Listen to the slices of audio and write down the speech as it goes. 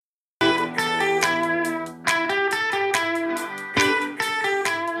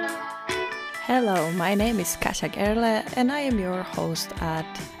Hello, my name is Kasia Gerle and I am your host at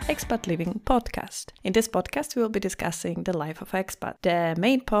Expat Living podcast. In this podcast, we will be discussing the life of expat. The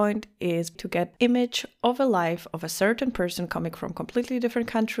main point is to get image of a life of a certain person coming from a completely different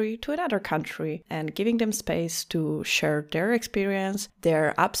country to another country and giving them space to share their experience,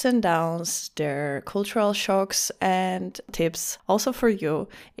 their ups and downs, their cultural shocks and tips. Also for you,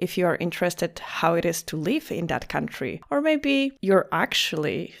 if you are interested how it is to live in that country, or maybe you're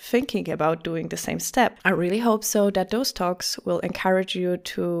actually thinking about doing the same step. I really hope so that those talks will encourage you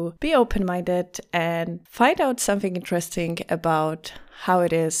to be open-minded and find out something interesting about how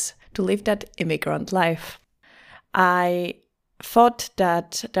it is to live that immigrant life. I thought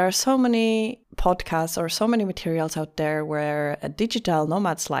that there are so many podcasts or so many materials out there where a digital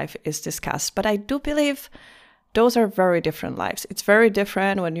nomad's life is discussed, but I do believe those are very different lives. It's very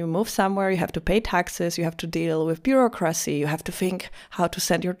different when you move somewhere, you have to pay taxes, you have to deal with bureaucracy, you have to think how to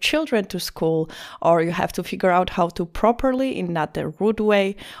send your children to school, or you have to figure out how to properly, in not a rude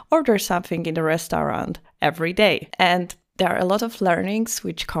way, order something in the restaurant every day. And there are a lot of learnings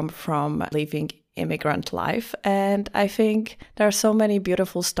which come from living immigrant life. And I think there are so many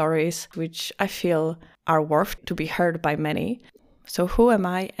beautiful stories which I feel are worth to be heard by many. So who am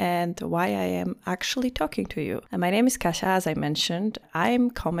I and why I am actually talking to you? And my name is Kasia, as I mentioned. I'm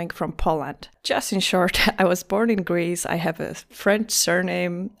coming from Poland. Just in short, I was born in Greece. I have a French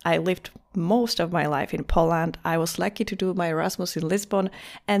surname. I lived most of my life in Poland. I was lucky to do my Erasmus in Lisbon.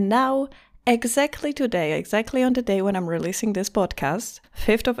 And now, exactly today, exactly on the day when I'm releasing this podcast,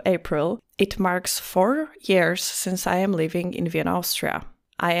 5th of April, it marks 4 years since I am living in Vienna, Austria.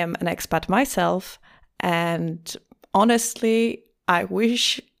 I am an expat myself, and honestly, I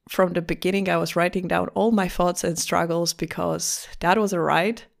wish from the beginning I was writing down all my thoughts and struggles, because that was a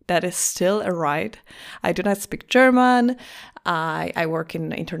ride. That is still a ride. I do not speak German. I work in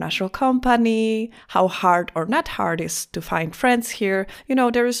an international company. How hard or not hard is to find friends here. You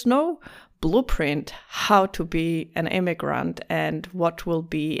know, there is no blueprint how to be an immigrant and what will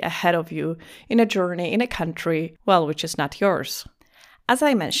be ahead of you in a journey in a country, well, which is not yours. As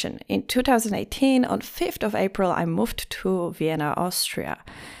I mentioned, in 2018, on 5th of April, I moved to Vienna, Austria.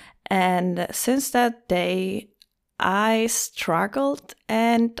 And since that day, I struggled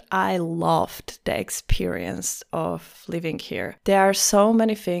and I loved the experience of living here. There are so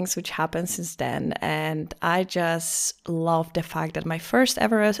many things which happened since then, and I just love the fact that my first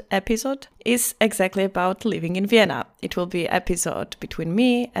ever episode is exactly about living in Vienna. It will be an episode between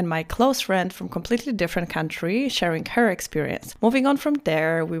me and my close friend from a completely different country, sharing her experience. Moving on from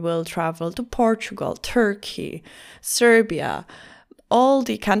there, we will travel to Portugal, Turkey, Serbia, all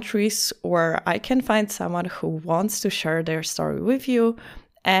the countries where I can find someone who wants to share their story with you.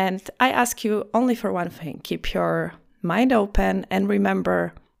 And I ask you only for one thing: keep your mind open and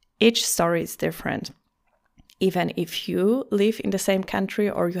remember, each story is different. Even if you live in the same country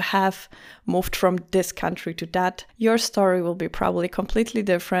or you have moved from this country to that, your story will be probably completely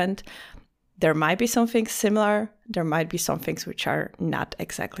different. There might be some things similar, there might be some things which are not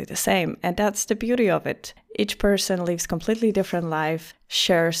exactly the same. And that's the beauty of it. Each person lives completely different life,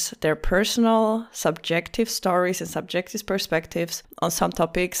 shares their personal, subjective stories and subjective perspectives on some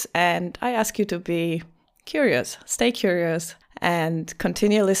topics. And I ask you to be curious, stay curious, and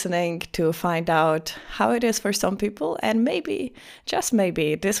continue listening to find out how it is for some people. And maybe, just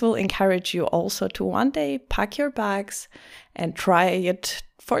maybe, this will encourage you also to one day pack your bags and try it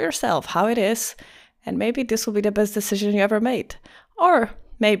for yourself, how it is. And maybe this will be the best decision you ever made. Or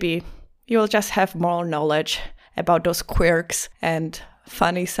maybe you'll just have more knowledge about those quirks and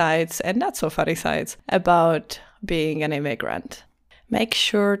funny sides and not so funny sides about being an immigrant. Make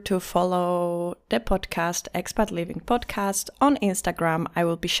sure to follow the podcast, Expat Living Podcast, on Instagram. I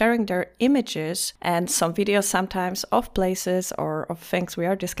will be sharing their images and some videos sometimes of places or of things we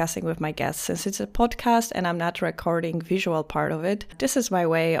are discussing with my guests. Since it's a podcast and I'm not recording visual part of it, this is my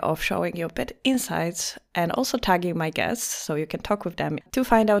way of showing you a bit insights and also tagging my guests so you can talk with them to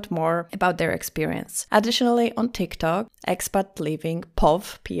find out more about their experience. Additionally, on TikTok, Expat Living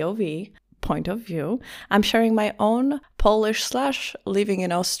POV, point of view, I'm sharing my own Polish/living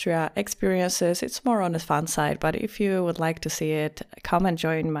in Austria experiences. It's more on the fun side, but if you would like to see it, come and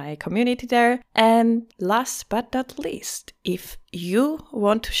join my community there. And last but not least, if you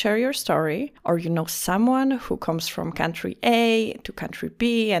want to share your story, or you know someone who comes from country A to country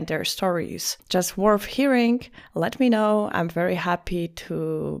B and their story is just worth hearing, let me know. I'm very happy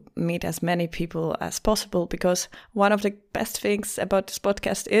to meet as many people as possible, because one of the best things about this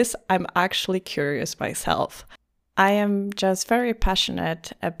podcast is I'm actually curious myself. I am just very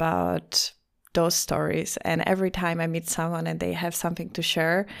passionate about those stories. And every time I meet someone and they have something to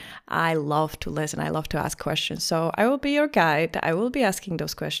share, I love to listen. I love to ask questions. So I will be your guide. I will be asking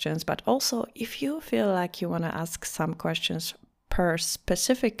those questions. But also, if you feel like you want to ask some questions per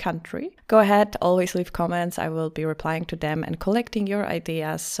specific country, go ahead, always leave comments. I will be replying to them and collecting your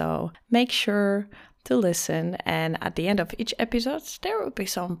ideas. So make sure to listen. And at the end of each episode, there will be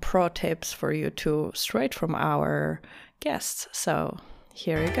some pro tips for you too, straight from our guests. So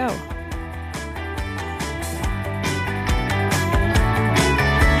here you go.